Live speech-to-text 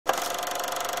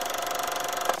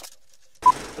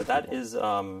So that is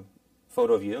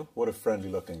photo of you. What a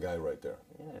friendly-looking guy right there.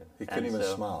 Yeah. He couldn't even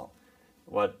smile.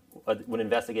 What an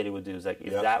investigator would do is, like,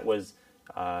 if that was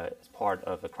as part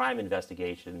of a crime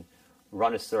investigation,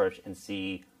 run a search and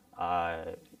see,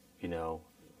 you know,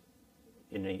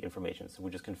 any information. So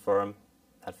we just confirm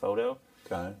that photo.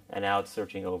 Okay. And now it's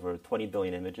searching over 20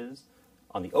 billion images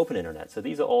on the open internet. So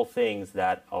these are all things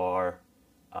that are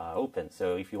open.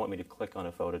 So if you want me to click on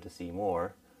a photo to see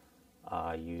more,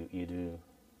 you do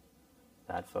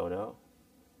that photo.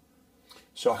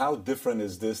 So how different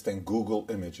is this than Google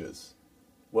Images?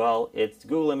 Well,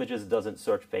 Google Images doesn't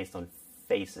search based on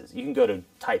faces. You can go to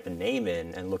type a name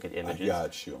in and look at images. I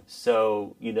got you.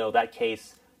 So, you know, that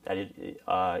case that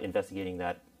investigating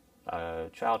that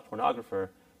child pornographer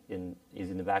is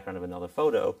in the background of another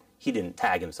photo. He didn't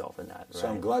tag himself in that. So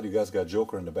I'm glad you guys got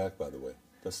Joker in the back, by the way.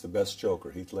 That's the best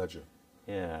Joker, Heath Ledger.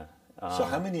 Yeah. So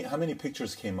how many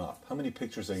pictures came up? How many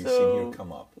pictures are you seeing here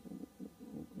come up?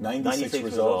 96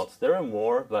 results? There are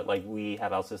more, but like we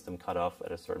have our system cut off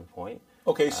at a certain point.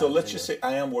 Okay, so let's just say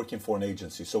I am working for an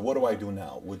agency. So what do I do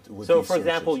now with So, these for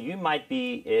example, searches? you might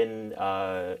be in,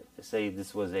 say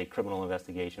this was a criminal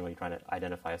investigation where you're trying to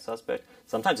identify a suspect.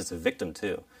 Sometimes it's a victim,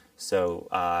 too. So,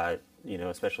 you know,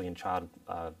 especially in child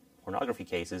pornography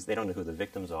cases, they don't know who the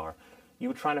victims are. You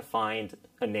were trying to find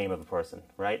a name of a person,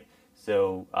 right?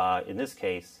 So, in this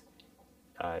case,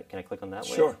 can I click on that?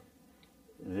 Sure. Way?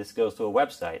 This goes to a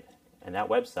website, and that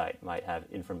website might have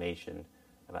information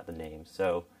about the name.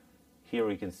 So here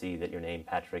we can see that your name,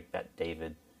 Patrick Bet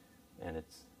David, and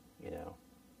it's, you know,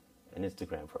 an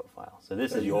Instagram profile. So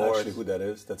this is yours. Actually, who that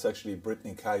is? That's actually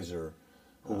Brittany Kaiser,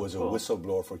 who was cool. a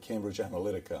whistleblower for Cambridge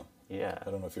Analytica. Yeah.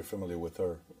 I don't know if you're familiar with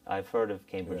her. I've heard of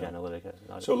Cambridge Analytica.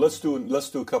 So let's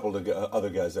do a couple of the other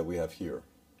guys that we have here.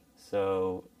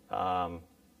 So we'll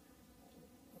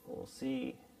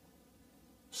see.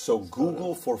 So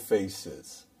Google for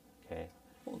faces. Okay.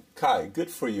 Well, Kai, good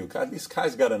for you. Kai, this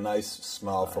Kai's got a nice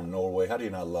smile from Norway. How do you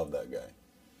not love that guy?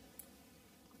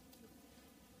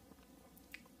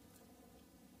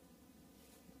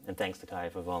 And thanks to Kai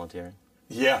for volunteering.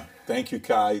 Yeah, thank you,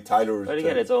 Kai. Tyler. But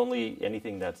again, it's only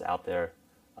anything that's out there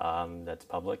that's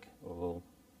public.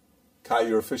 Kai,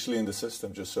 you're officially in the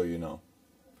system, just so you know.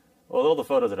 Well, all the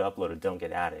photos that are uploaded don't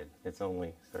get added. It's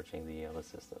only searching the other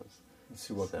systems. Let's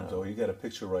see what comes over. You got a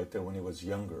picture right there when he was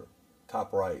younger,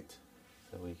 top right.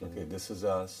 So we can. Okay, this is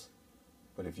us.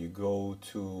 But if you go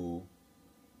to,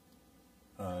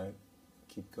 all right,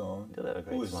 keep going.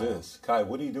 Who is this? Kai,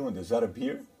 what are you doing? Is that a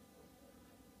beer?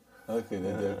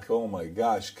 Okay, oh my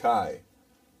gosh, Kai.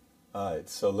 All right,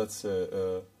 so let's,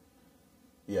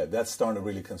 yeah, that's starting to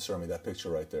really concern me, that picture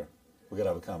right there. We got to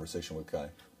have a conversation with Kai.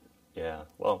 Yeah,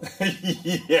 well,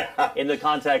 yeah. In the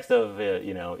context of,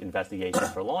 you know, investigation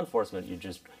for law enforcement, you're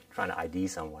just trying to ID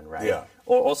someone, right? Yeah.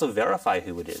 Or also verify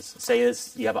who it is. Say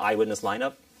you have an eyewitness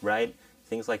lineup, right?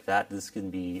 Things like that. This can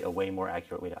be a way more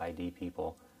accurate way to ID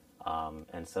people.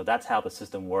 And so that's how the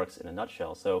system works in a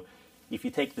nutshell. So if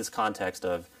you take this context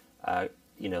of,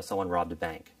 you know, someone robbed a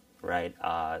bank, right?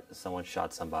 Someone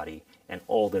shot somebody, and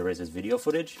all there is video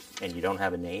footage, and you don't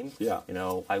have a name. Yeah. You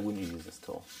know, why wouldn't you use this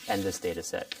tool and this data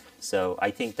set? So I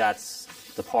think that's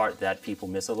the part that people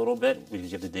miss a little bit,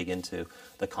 because you have to dig into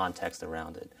the context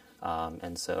around it.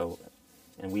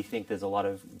 And we think there's a lot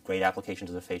of great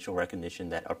applications of the facial recognition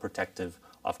that are protective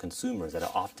of consumers, that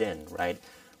are opt-in, right?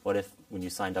 What if when you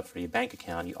signed up for your bank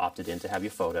account, you opted in to have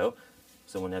your photo,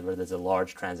 so whenever there's a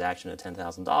large transaction of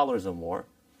 $10,000 or more,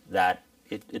 that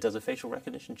it does a facial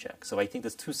recognition check. So I think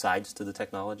there's two sides to the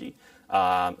technology,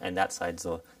 and that side's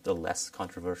the less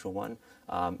controversial one,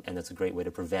 and it's a great way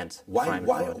to prevent crime and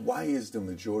fraud. Why is the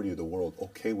majority of the world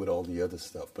okay with all the other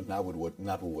stuff, but not with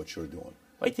what you're doing?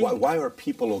 I think Why are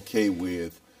people okay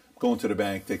with going to the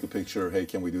bank, take a picture, hey,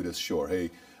 can we do this? Sure.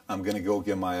 Hey, I'm going to go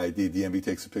get my ID, DMV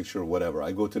takes a picture or whatever.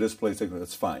 I go to this place,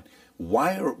 that's fine.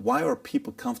 Why are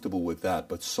people comfortable with that,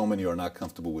 but so many are not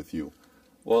comfortable with you?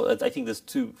 Well, I think there's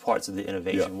two parts of the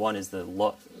innovation. Yeah. One is the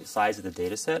size of the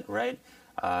data set, right?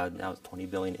 Now it's 20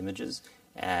 billion images.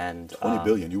 And 20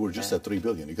 billion. You were just at 3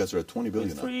 billion. You guys are at 20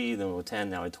 billion now. 3, then we're 10,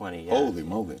 now we're 20. Yeah. Holy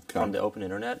moly. From the open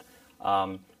internet.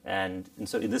 And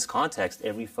so in this context,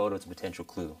 every photo is a potential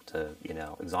clue to, you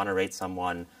know, exonerate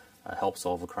someone, help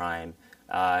solve a crime.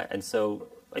 And so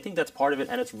I think that's part of it,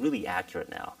 and it's really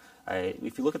accurate now.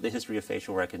 If you look at the history of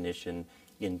facial recognition,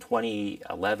 in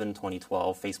 2011,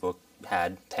 2012, Facebook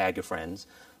had tag your friends,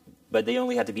 but they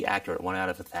only had to be accurate, 1 out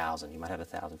of 1,000. You might have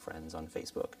 1,000 friends on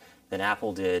Facebook. Then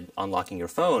Apple did unlocking your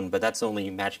phone, but that's only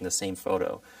matching the same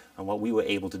photo. And what we were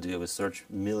able to do is search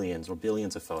millions or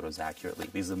billions of photos accurately.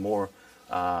 These are more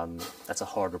that's a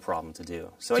harder problem to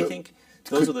do. So I think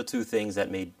those are the two things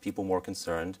that made people more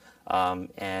concerned.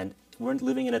 And we're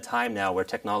living in a time now where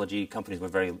technology companies were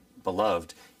very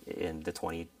beloved in the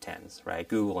 2010s, right?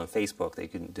 Google and Facebook, they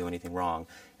couldn't do anything wrong.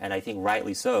 And I think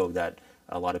rightly so that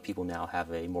a lot of people now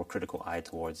have a more critical eye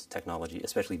towards technology,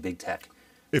 especially big tech.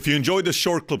 If you enjoyed this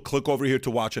short clip, click over here to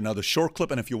watch another short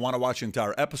clip. And if you want to watch the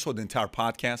entire episode, the entire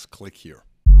podcast, click here.